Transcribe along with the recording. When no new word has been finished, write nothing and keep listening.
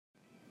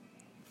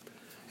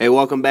Hey,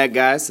 welcome back,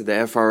 guys, to the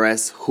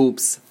FRS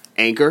Hoops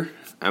Anchor.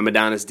 I'm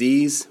Adonis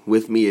Dees.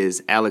 With me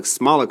is Alex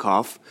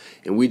Smolikoff,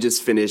 and we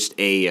just finished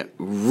a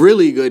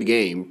really good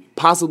game,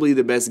 possibly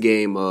the best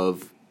game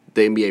of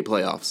the NBA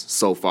playoffs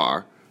so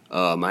far.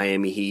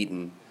 Miami Heat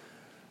and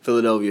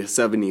Philadelphia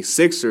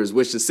 76ers,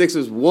 which the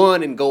Sixers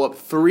won and go up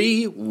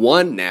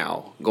 3-1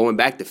 now, going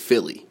back to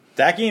Philly.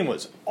 That game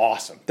was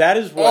awesome. That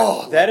is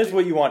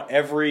what you want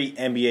every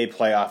NBA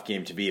playoff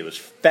game to be. It was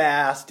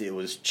fast. It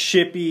was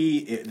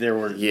chippy.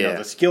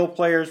 The skill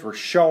players were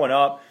showing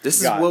up.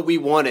 This is what we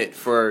wanted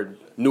for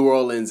New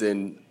Orleans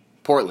and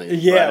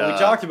Portland. Yeah, we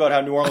talked about how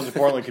New Orleans and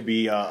Portland could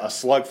be a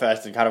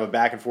slugfest and kind of a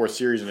back and forth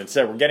series, and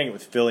instead we're getting it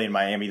with Philly and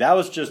Miami. That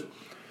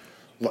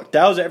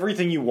was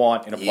everything you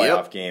want in a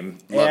playoff game.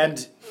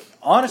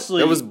 Honestly,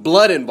 there was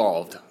blood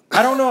involved.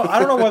 I don't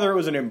know whether it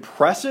was an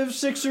impressive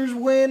Sixers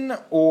win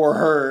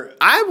or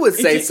I would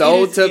say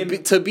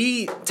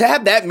to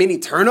have that many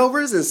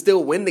turnovers and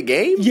still win the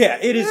game. Yeah,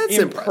 it is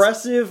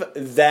impressive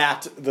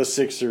that the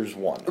Sixers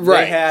won.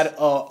 Right. They had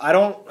I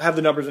don't have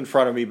the numbers in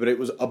front of me, but it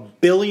was 1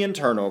 billion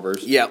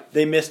turnovers. Yep.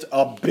 They missed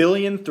 1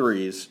 billion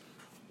threes.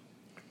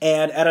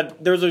 And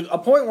there was a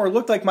point where it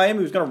looked like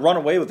Miami was going to run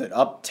away with it,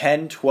 up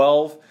 10,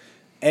 12,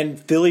 and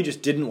Philly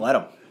just didn't let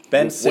them.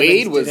 Ben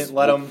Simmons didn't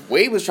let him.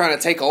 Wade was trying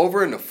to take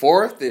over in the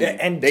fourth,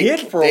 and did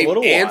for a little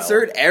while. They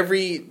answered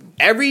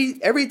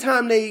every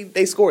time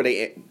they scored.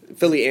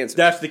 Philly answered.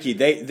 That's the key.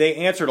 They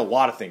answered a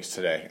lot of things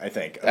today, I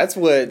think. That's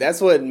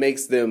what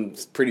makes them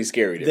pretty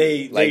scary to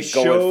me. They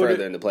going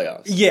further in the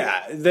playoffs.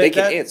 Yeah, they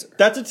can answer.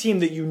 That's a team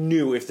that you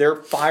knew if they're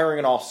firing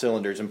on all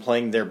cylinders and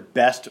playing their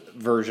best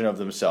version of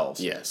themselves,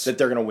 that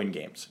they're going to win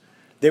games.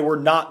 They were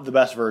not the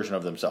best version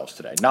of themselves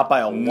today, not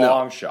by a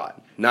long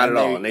shot. Not at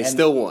all, and they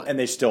still won. And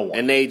they still won.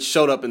 And they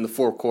showed up in the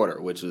fourth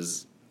quarter, which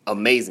was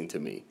amazing to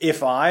me.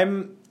 If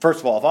I'm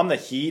the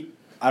Heat,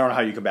 I don't know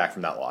how you come back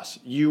from that loss.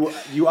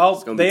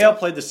 They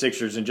outplayed the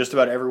Sixers in just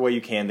about every way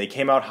you can. They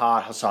came out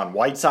hot. Hassan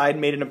Whiteside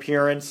made an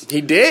appearance.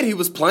 He did. He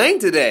was playing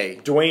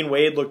today. Dwayne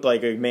Wade looked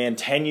like a man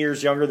 10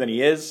 years younger than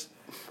he is.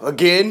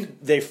 Again.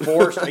 They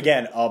forced,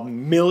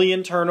 1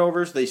 million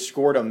turnovers. They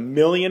scored 1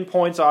 million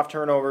points off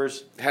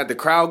turnovers. Had the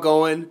crowd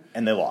going.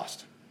 And they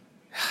lost.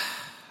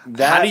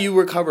 How do you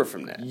recover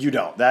from that? You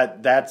don't.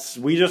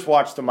 We just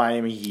watched the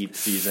Miami Heat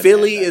season.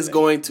 Philly is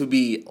going to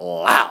be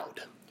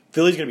loud.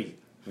 Philly's going to be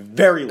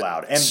very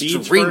loud.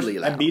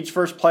 Embiid's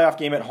first playoff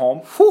game at home.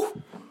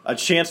 Whew. A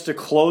chance to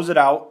close it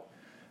out.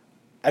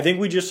 I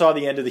think we just saw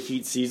the end of the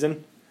Heat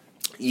season.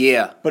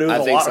 Yeah. But it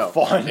was a lot of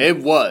fun.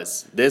 It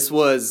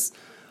was.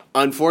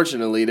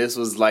 Unfortunately, this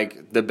was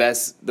like the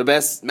best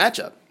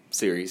matchup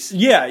series.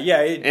 Yeah.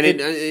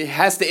 It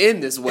has to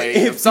end this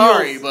way. I'm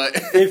sorry, but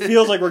it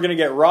feels like we're going to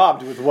get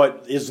robbed with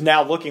what is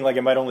now looking like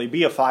it might only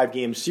be a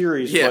 5-game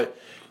series. Yeah. But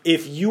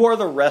if you are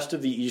the rest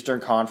of the Eastern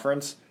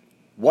Conference,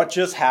 what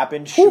just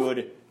happened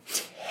should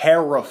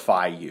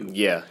terrify you.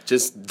 Yeah,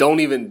 just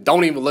don't even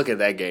look at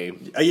that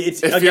game.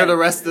 You're the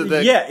rest of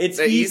the it's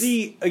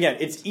easy. Again,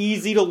 it's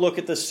easy to look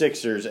at the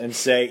Sixers and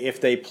say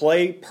if they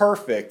play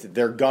perfect,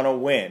 they're gonna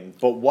win.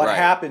 But what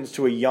happens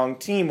to a young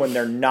team when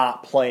they're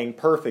not playing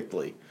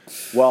perfectly?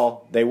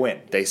 Well, they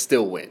win. They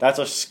still win. That's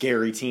a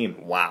scary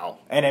team. Wow.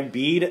 And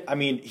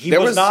Embiid, he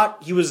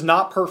was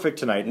not perfect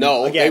tonight.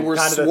 No, again, they were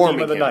kind of swarming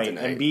the theme of the him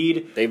night. tonight.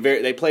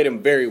 Embiid, they played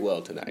him very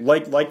well tonight.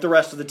 Like the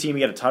rest of the team,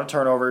 he had a ton of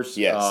turnovers.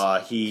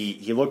 Yes.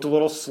 He looked a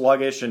little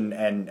sluggish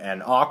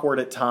and awkward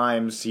at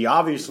times. He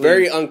obviously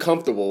very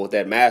uncomfortable with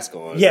that mask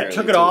on. Yeah,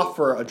 took it off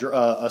for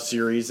a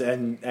series,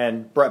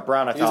 and Brett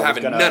Brown I thought was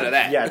having none of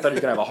that. Yeah, I thought he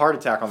was gonna have a heart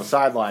attack on the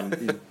sideline.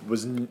 He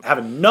was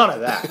having none of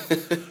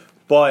that,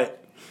 but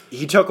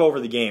he took over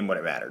the game when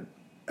it mattered.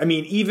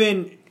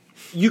 Even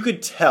you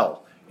could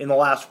tell in the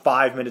last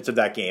 5 minutes of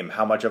that game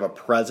how much of a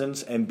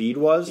presence Embiid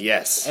was.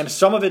 Yes. And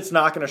some of it's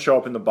not going to show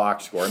up in the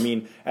box score.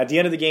 At the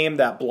end of the game,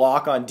 that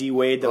block on D.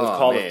 Wade that was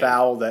called a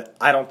foul that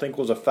I don't think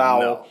was a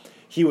foul. No.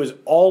 He was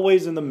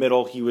always in the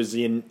middle. He was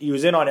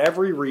in on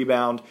every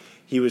rebound.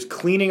 He was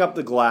cleaning up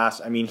the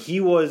glass. He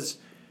was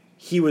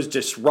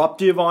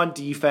disruptive on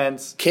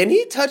defense. Can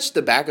he touch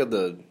the back of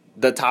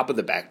the top of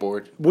the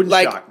backboard? Wouldn't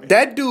shock me.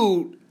 That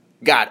dude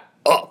got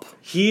up.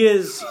 He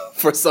is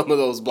for some of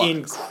those blocks.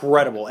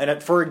 Incredible.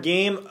 And for a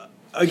game,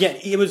 again,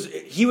 he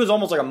was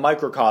almost like a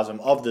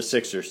microcosm of the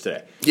Sixers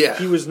today. Yeah.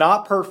 He was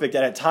not perfect,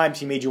 and at times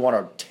he made you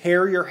want to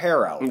tear your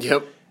hair out.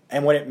 Yep.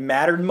 And when it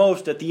mattered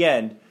most at the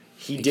end,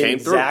 he did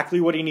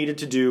exactly what he needed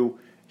to do.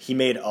 He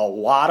made a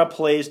lot of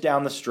plays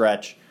down the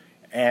stretch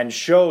and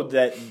showed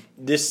that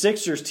this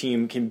Sixers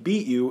team can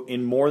beat you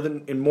in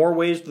more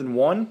ways than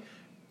one.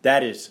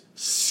 That is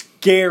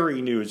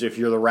scary news if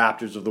you're the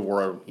Raptors of the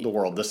world,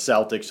 the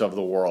Celtics of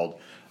the world,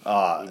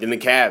 even the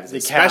Cavs,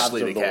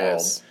 especially the Cavs,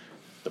 world,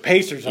 the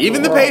Pacers,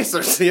 even the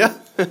Pacers. Yeah,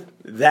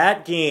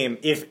 that game.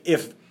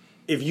 If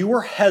you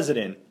were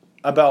hesitant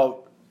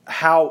about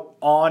how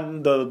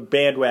on the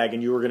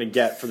bandwagon you were going to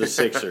get for the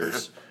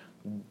Sixers,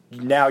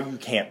 now you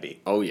can't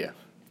be. Oh yeah,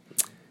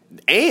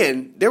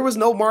 and there was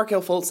no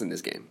Markelle Fultz in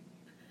this game.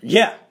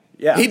 Yeah.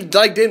 Yeah. He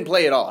didn't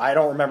play at all. I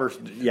don't remember.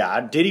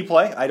 Yeah, did he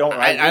play? I don't.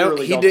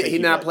 He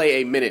did not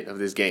play a minute of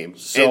this game.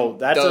 So and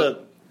that's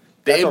the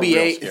NBA. A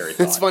real scary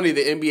thought. It's funny.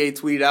 The NBA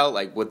tweeted out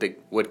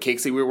what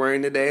kicks he were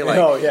wearing today,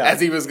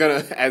 as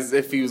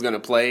if he was gonna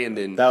play, and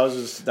then that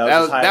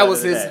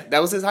was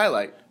his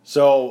highlight.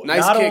 So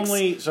nice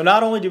kicks.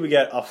 not only did we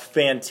get a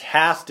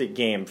fantastic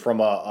game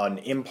from an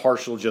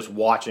impartial, just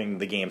watching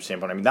the game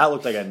standpoint. I mean, that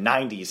looked like a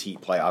 '90s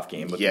Heat playoff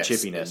game with the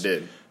chippiness.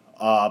 It did.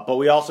 But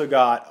we also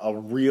got a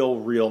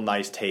real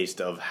nice taste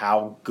of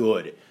how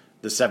good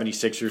the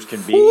 76ers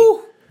can be.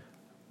 Woo.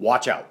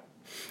 Watch out.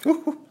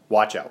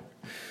 Watch out.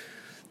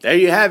 There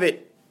you have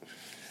it.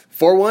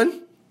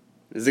 4-1?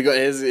 Is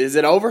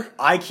it over?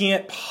 I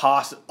can't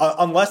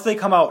unless they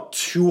come out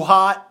too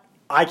hot,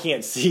 I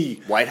can't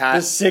see white hot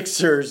the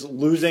Sixers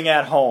losing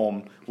at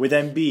home with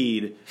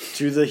Embiid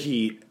to the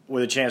Heat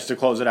with a chance to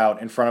close it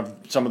out in front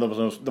of some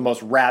of the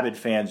most rabid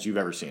fans you've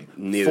ever seen.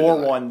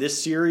 4-1.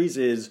 This series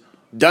is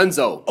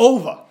Dunzo.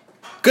 over.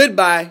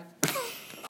 Goodbye.